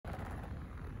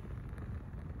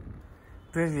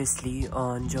Previously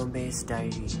on Jombe's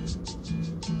Diary.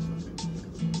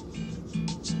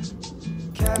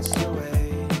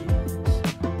 Castaways,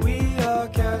 we are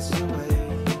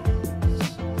castaways.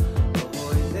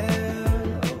 Ahoy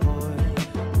there, ahoy,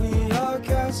 we are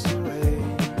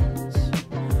castaways.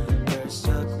 We're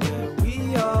stuck where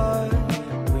we are,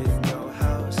 with no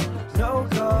house, no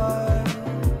car.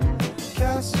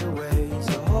 Castaways,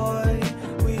 ahoy,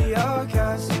 we are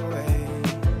castaways.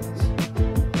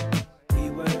 We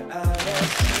were at a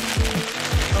sea.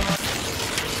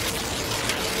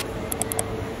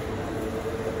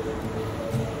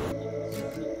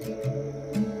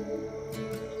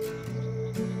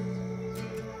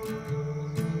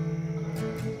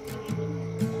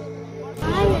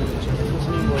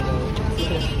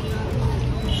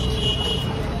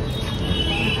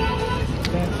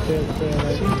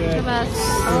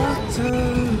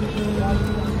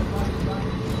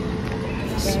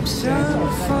 So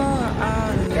far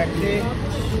out of reach,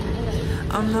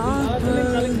 I'm not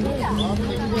burning.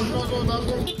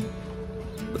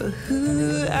 But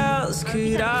who else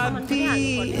could I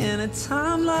be in a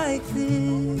time like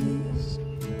this?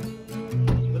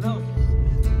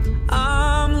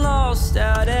 I'm lost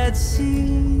out at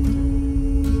sea.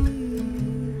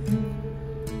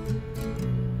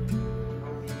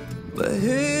 But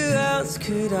who else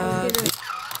could I be?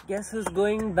 Guess who's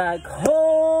going back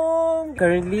home?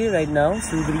 Currently, right now,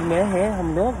 Sudri mein hai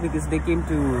hum log because they came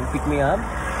to pick me up.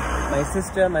 My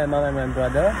sister, my mom, and my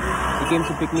brother. They came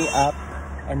to pick me up,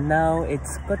 and now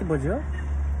it's kati bajo?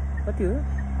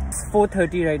 It's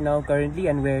 4:30 right now currently,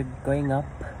 and we're going up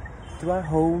to our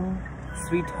home,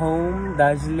 sweet home,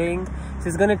 Darjeeling. So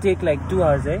it's gonna take like 2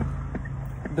 hours,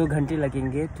 2 घंटे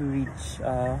लगेंगे to reach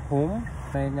home.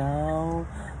 Right now,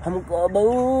 हमको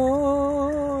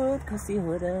बहुत खुशी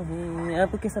हो रहा है.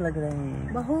 आपको कैसा लग रहा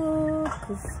है? बहुत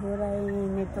खुश हो रहा है.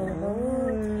 मैं तो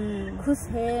बहुत खुश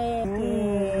है कि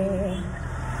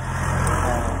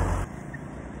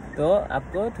तो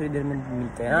आपको थोड़ी देर में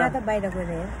मिलते हैं. ज़्यादा बाय रख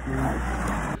रहे हैं.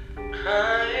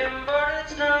 Crying, but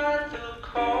it's not the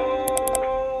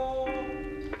cold.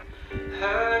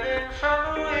 Hurting from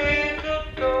a week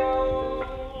ago.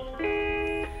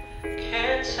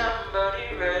 Can somebody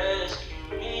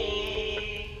rescue me?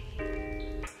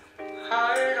 I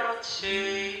don't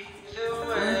see the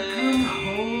way.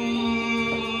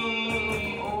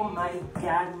 Oh my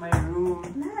god, my room.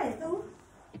 Nah, itu.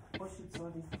 Oh shit,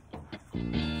 sorry.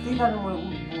 Tinggal mo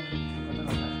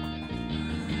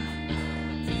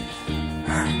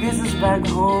This is back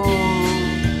home.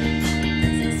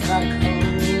 This is back home.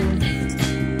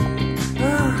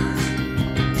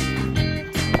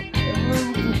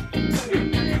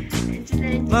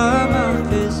 My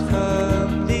mouth is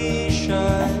firmly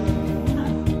shut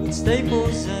with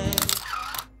staples in.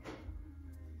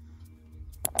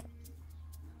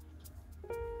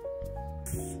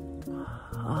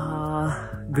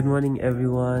 Good morning,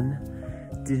 everyone.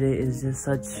 Today is just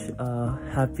such a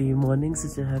happy morning,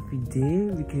 such a happy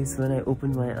day, because when I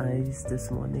opened my eyes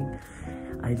this morning,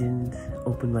 I didn't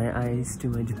open my eyes to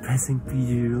my depressing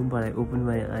PG room, but I opened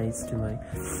my eyes to my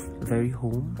very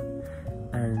home,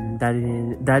 and that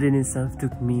in itself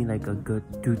took me like a good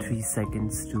 2-3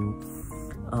 seconds to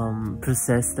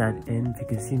process that in,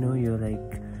 because you know, you're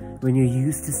like, when you're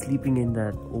used to sleeping in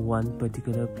that one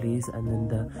particular place,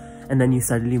 and then you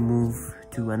suddenly move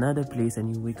to another place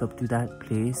and you wake up to that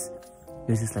place,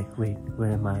 you're just like, wait,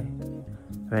 where am I?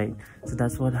 Right? So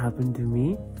that's what happened to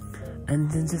me.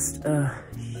 And then just a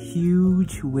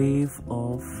huge wave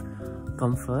of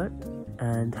comfort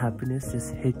and happiness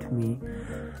just hit me,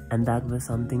 and that was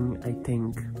something I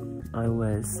think I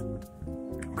was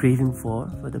craving for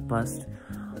the past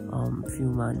few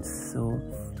months. So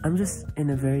I'm just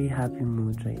in a very happy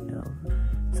mood right now.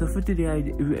 So for today, I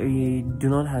do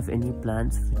not have any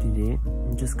plans for today.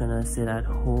 I'm just gonna sit at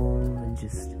home and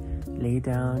just lay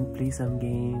down, play some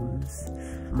games.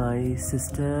 My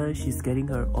sister, she's getting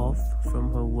her off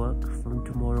from her work from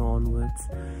tomorrow onwards,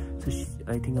 so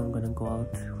I think I'm gonna go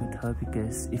out with her,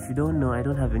 because if you don't know, I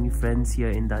don't have any friends here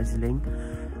in Darjeeling.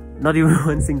 Not even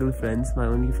one single friend. My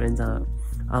only friends are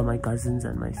my cousins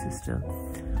and my sister.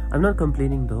 I'm not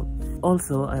complaining though.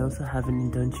 Also, I also have an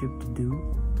internship to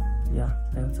do. Yeah,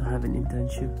 I also have an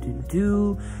internship to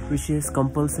do, which is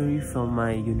compulsory from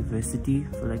my university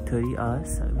for like 30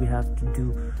 hours. We have to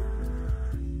do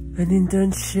an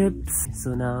internship.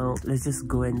 So now let's just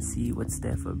go and see what's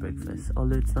there for breakfast.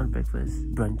 Although it's not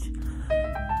breakfast, brunch.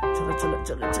 Chala, chala,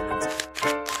 chala, chala,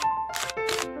 chala.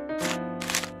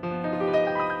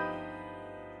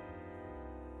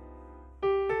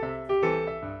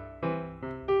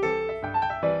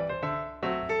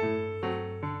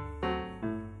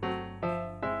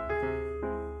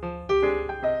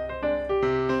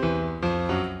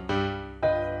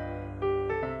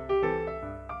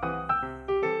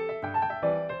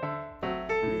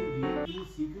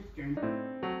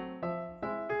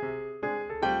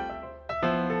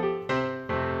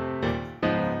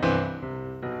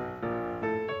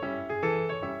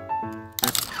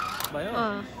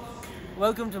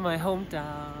 Welcome to my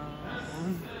hometown.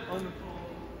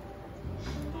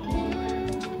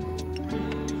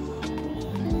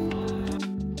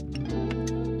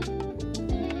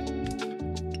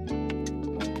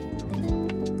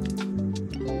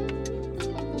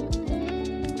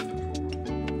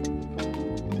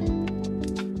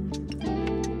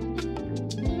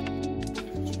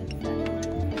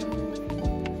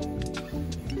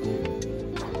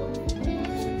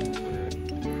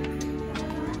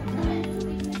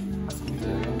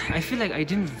 I feel like I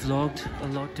didn't vlog a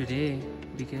lot today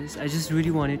because I just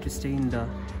really wanted to stay in the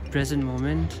present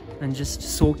moment and just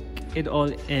soak it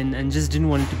all in, and just didn't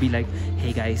want it to be like,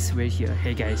 hey guys, we're here,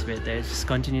 hey guys, we're there, just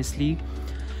continuously.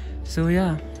 So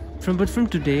yeah, from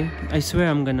today, I swear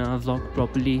I'm gonna vlog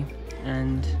properly,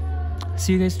 and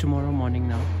see you guys tomorrow morning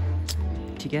now.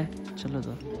 ठीक है? चलो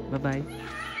तो, bye bye.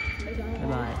 Bye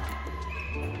bye.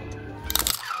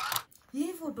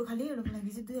 ये photo खाली हेर्नको लागि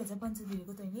चाहिँ 2500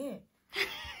 दिएको तैँले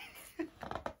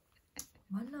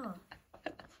भन्न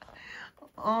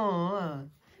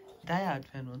Die Hard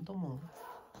fan हो नि त म.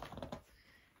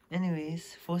 Anyways,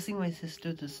 forcing my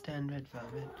sister to stand Red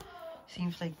Velvet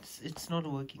seems like it's not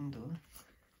working though.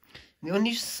 The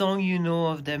only song you know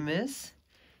of them is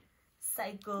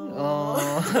Psycho.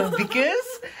 Oh,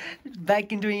 because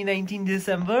back in 2019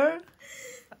 December,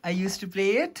 I used to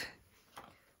play it.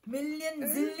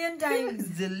 Zillion times.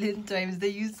 Zillion times.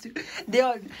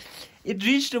 It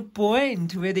reached a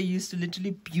point where they used to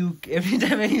literally puke every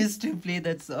time I used to play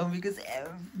that song, because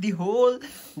the whole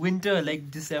winter, like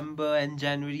December and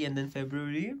January and then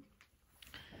February,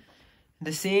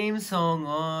 the same song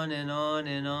on and on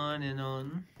and on and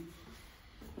on.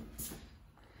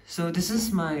 So this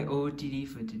is my OOTD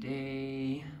for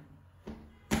today.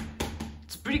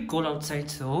 It's pretty cold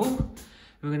outside, so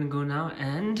we're gonna go now,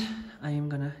 and I am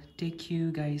gonna take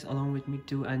you guys along with me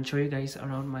too and show you guys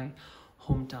around my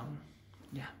hometown.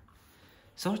 Yeah.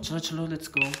 So chalo, let's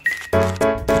go.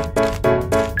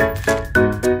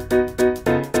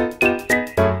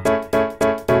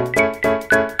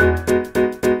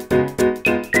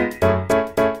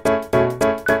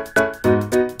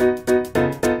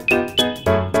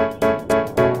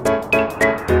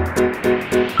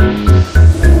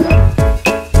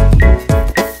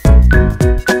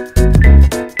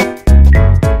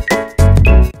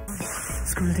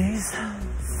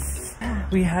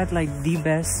 We had like the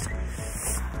best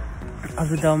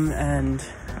aludam and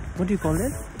what do you call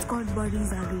it? It's called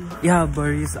Burries Adu. Yeah,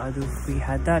 Burries Adu. We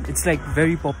had that. It's like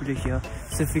very popular here.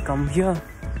 So if you come here,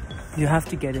 you have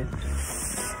to get it.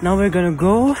 Now we're gonna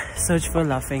go search for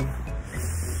laughing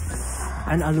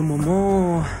and aloo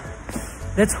momo.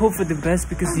 Let's hope for the best,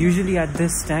 because usually at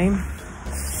this time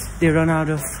they run out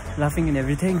of laughing and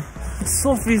everything. It's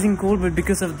so freezing cold, but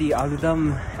because of the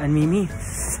aludam and mimi,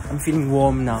 I'm feeling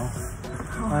warm now.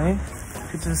 Right?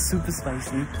 It was super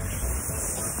spicy.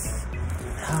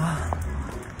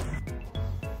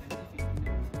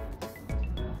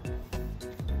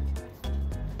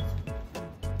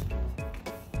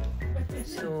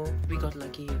 So we got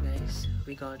lucky, you guys.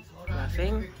 We got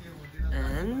laughing,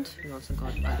 and we also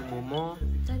got aloo momo,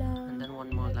 and then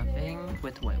one more laughing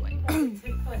with wai wai.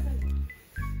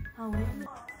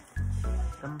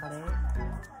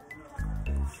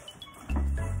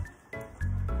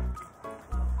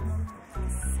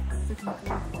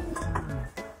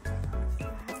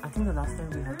 I think the last time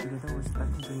we had together was back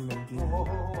in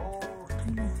 2019.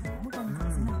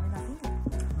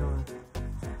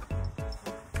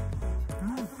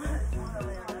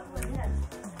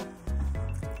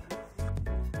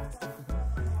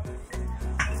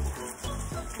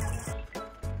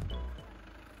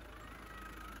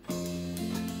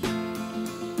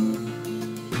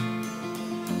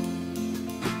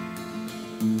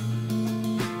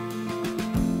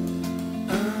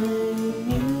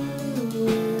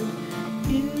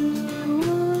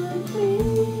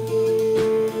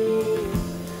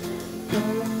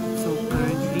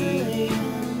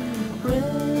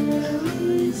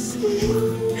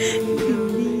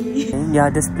 Yeah,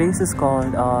 this place is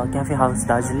called Cafe House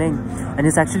Darjeeling, and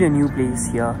it's actually a new place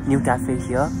here, new cafe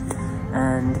here.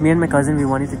 And me and my cousin, we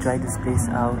wanted to try this place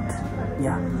out.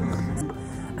 Yeah,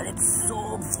 and it's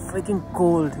so freaking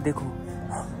cold. Dekho,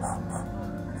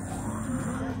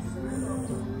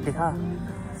 dekha,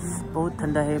 बहुत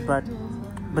ठंडा है,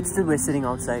 but still we're sitting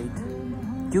outside.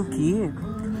 क्योंकि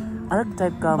अलग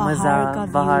type का मजा,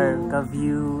 बाहर का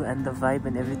view and the vibe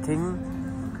and everything.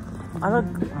 अलग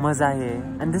मजा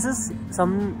है, and this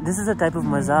is a type of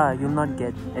maza you'll not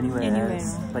get anywhere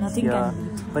else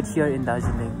but here in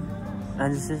Darjeeling.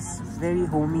 And it's just very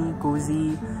homey,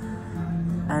 cozy,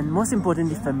 and most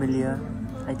importantly familiar.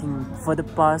 I think for the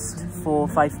past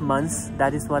 4-5 months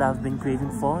that is what I've been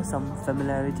craving for, some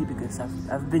familiarity, because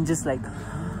I've been just like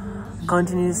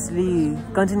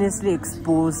continuously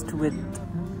exposed with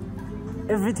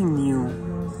everything new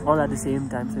all at the same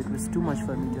time, so it was too much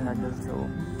for me to handle. So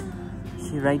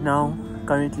right now,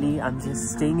 currently, I'm just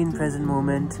staying in present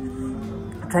moment,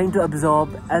 trying to absorb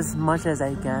as much as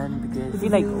I can, because I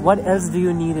feel like what else do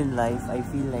you need in life? I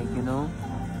feel like, you know,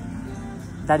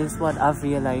 that is what I've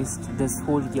realized this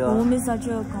whole year. Home is such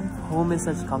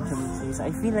comfortable place.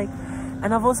 I feel like,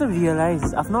 and I've also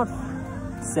realized, I've not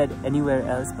said anywhere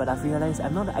else, but I've realized I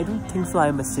don't think so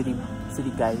I'm a city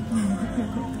guy.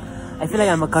 I feel like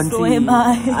I'm a country. So am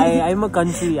I. I'm a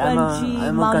country. I'm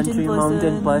a country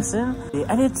mountain person.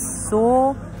 And it's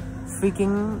so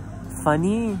freaking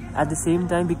funny at the same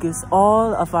time, because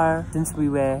since we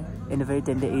were in a very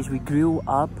tender age, we grew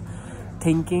up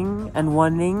thinking and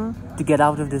wanting to get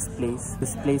out of this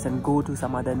place and go to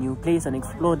some other new place and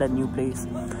explore that new place.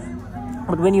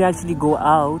 But when you actually go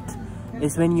out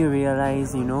is when you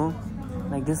realize, you know,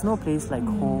 like there's no place like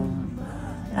home.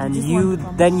 And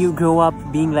then you grow up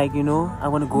being like, you know, I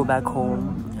want to go back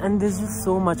home. And there's just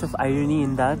so much of irony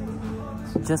in that.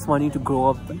 Just wanting to grow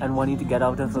up and wanting to get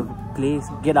out of a place,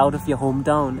 get out of your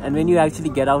hometown. And when you actually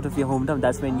get out of your hometown,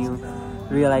 that's when you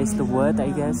realize the worth, I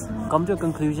guess. Come to a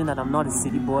conclusion that I'm not a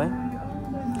city boy.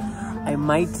 I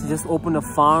might just open a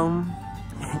farm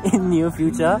in near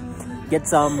future. Get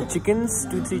some chickens,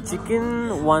 2-3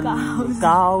 chicken, 1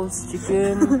 cows,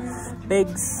 chicken,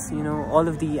 pigs, you know, all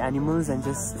of the animals, and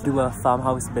just do a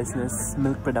farmhouse business,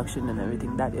 milk production and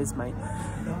everything. That is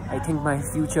I think my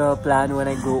future plan when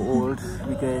I grow old,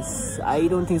 because I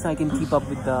don't think I can keep up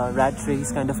with the rat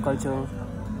race kind of culture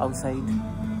outside.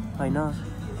 Why not?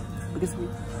 Because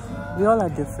we all are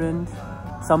different.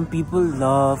 Some people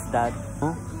love that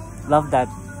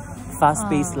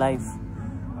fast-paced life.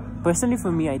 Personally,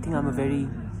 for me, I think I'm a very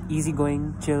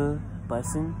easygoing, chill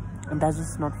person, and that's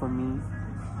just not for me.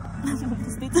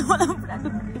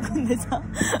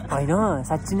 I know,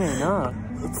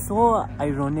 it's so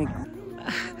ironic.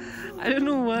 I don't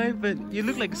know why, but you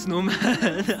look like a snowman.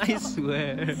 I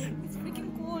swear. It's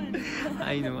freaking cold.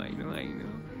 I know.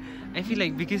 I feel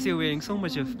like because you're wearing so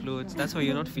much of clothes, that's why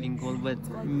you're not feeling cold. But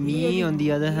me, on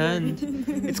the other hand,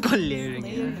 it's called layering.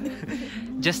 Yeah.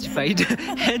 Justified.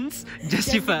 Hence,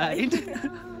 justified.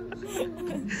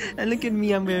 And look at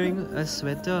me, I'm wearing a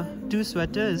sweater. 2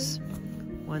 sweaters.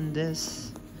 One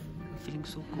this. I'm feeling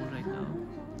so cold right now.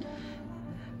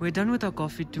 We're done with our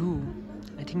coffee too.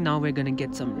 I think now we're gonna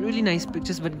get some really nice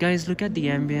pictures. But guys, look at the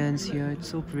ambience here. It's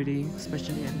so pretty,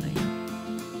 especially at night.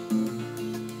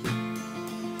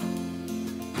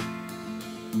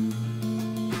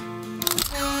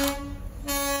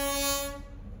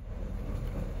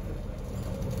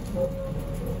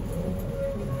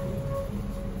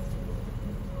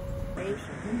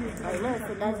 होइन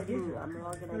यस्तो दार्जिलिङ हाम्रो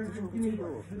अर्गनाइजेसनको चाहिँ यो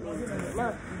main चाहिँ होइन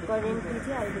currently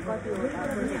चाहिँ अहिले कतिवटा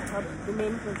project छ त्यो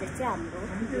मेन प्रोजेक्ट चाहिँ हाम्रो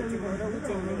र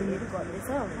उज्जैनले लिड गर्दैछ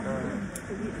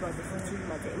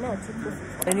छुटमा चाहिँ होइन छुटको.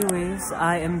 Anyways,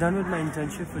 I am done with my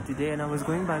internship for today, and I was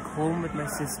going back home with my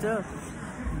sister.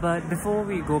 But before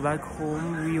we go back home,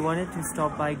 we wanted to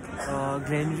stop by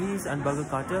Glenry's and Burger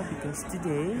Carter, because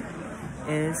today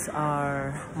is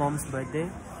our mom's birthday,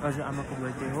 or Amako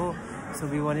birthday. So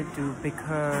we wanted to pick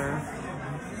her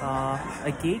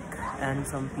a cake and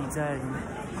some pizza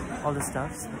and all the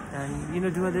stuff, and you know,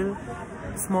 do a little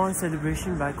small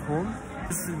celebration back home.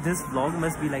 This vlog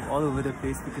must be like all over the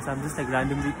place because I'm just like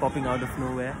randomly popping out of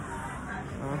nowhere.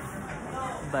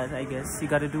 But I guess you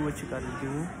gotta do what you gotta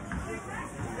do.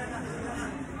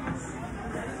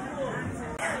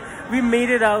 We made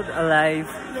it out alive.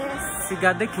 Yes. We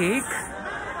got the cake.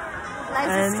 Life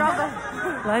is a struggle.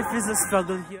 Life is a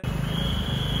struggle here.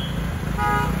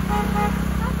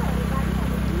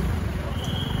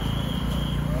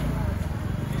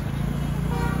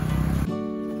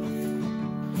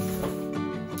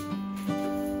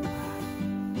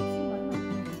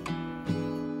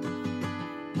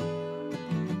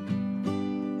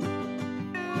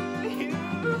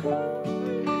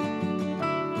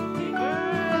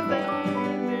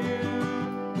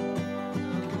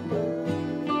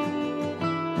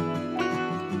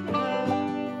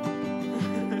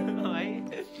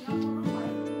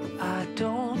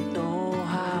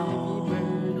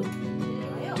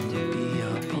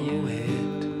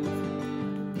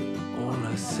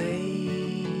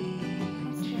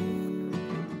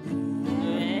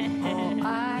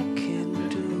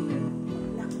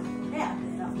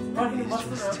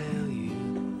 just tell you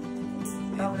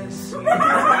in this so in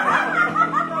love.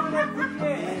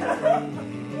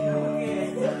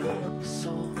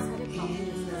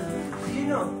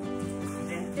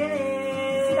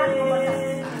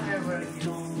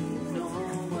 Don't know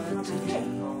what to do.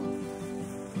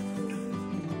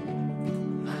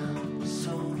 I'm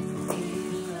so in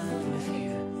love with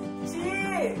you.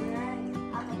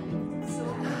 I know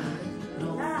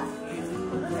you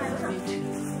love me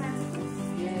too.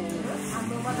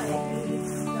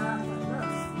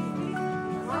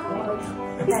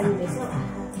 Thank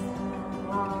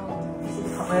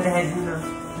you.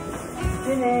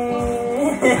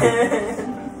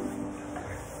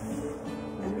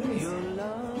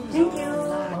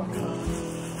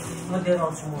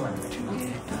 Model semua.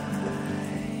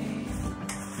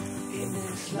 In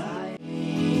this life.